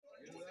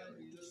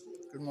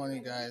Good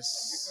morning,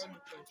 guys.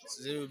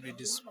 Today we'll be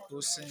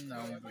disposing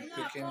and we'll be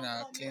picking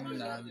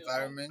cleaning our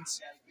environment.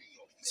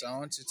 So I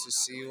want you to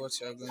see what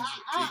you are going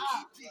to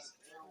pick.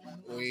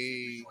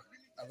 We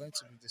are going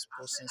to be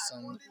disposing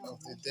some of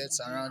the dirt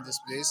around this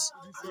place.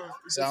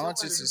 So I want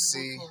you to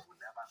see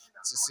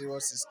what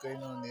is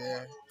going on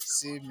here.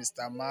 See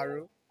Mr.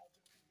 Maru,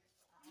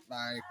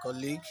 my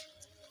colleague,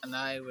 and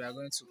we are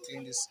going to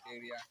clean this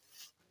area.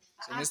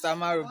 So Mr.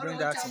 Maru, bring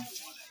that in.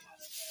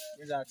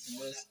 Bring that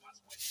in.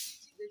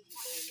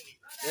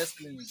 Let's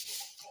clean it.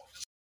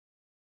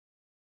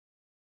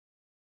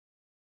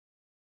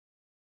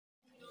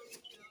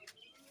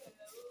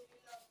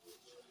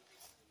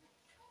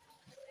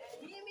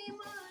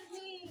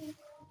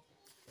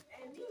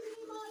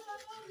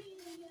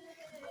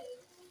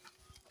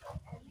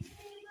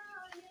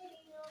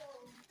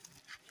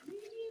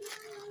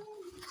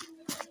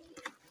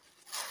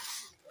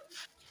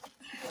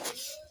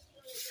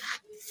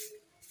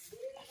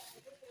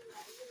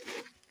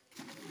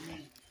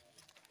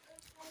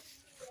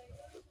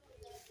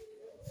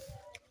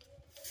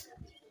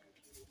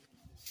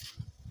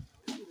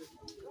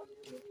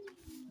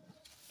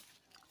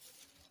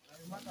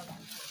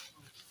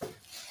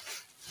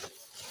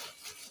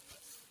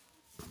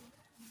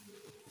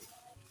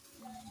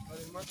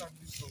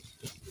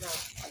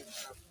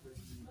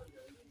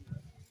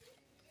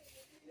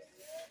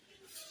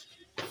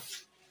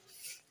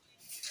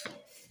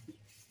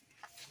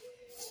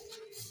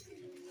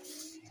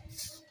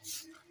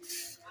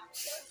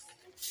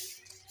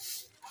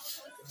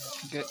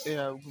 Okay,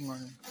 yeah, good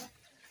morning.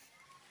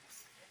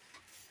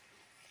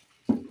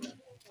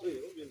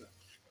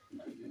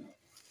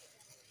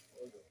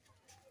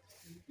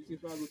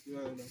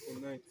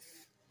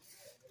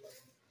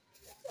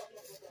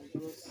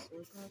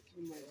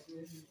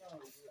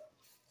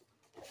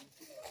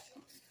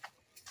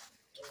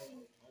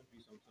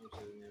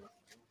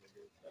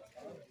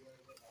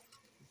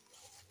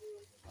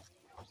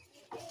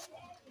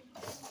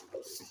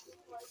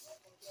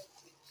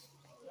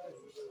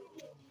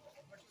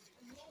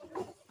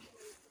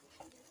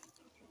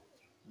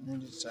 On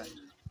this side.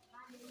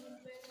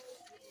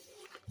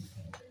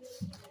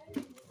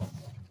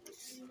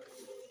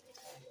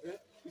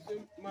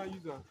 My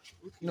user.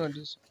 No,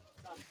 this.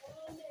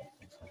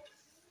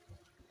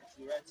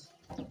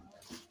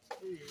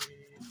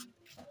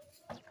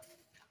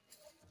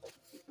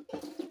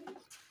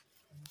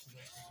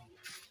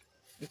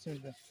 It's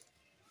in there.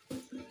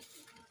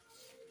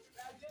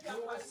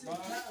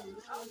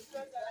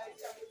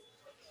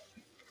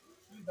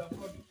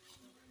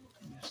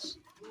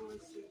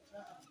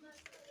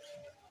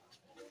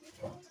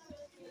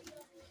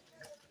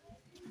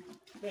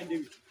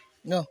 Yes.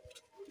 No.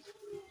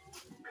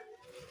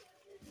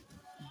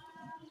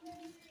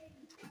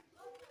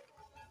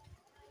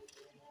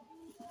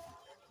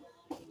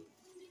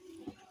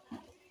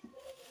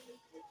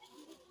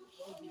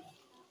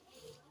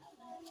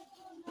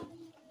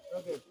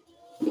 Okay.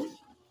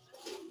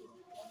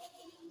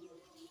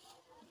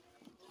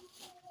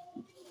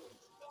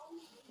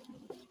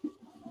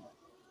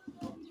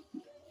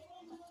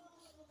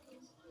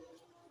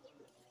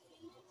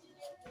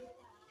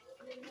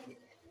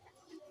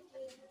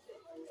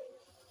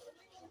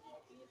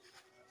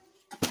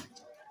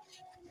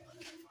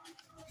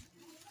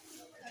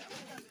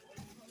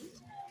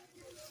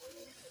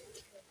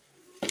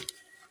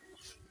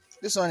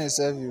 This one is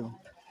serve you.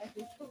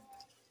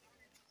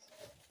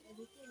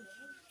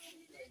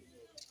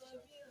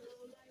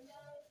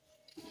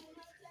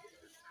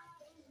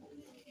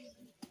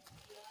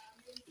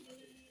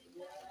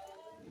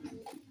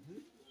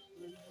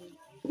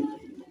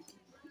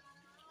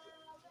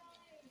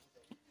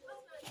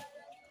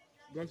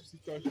 Going to see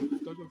touch of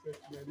not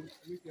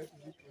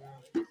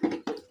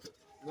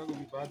going to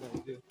be bad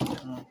idea.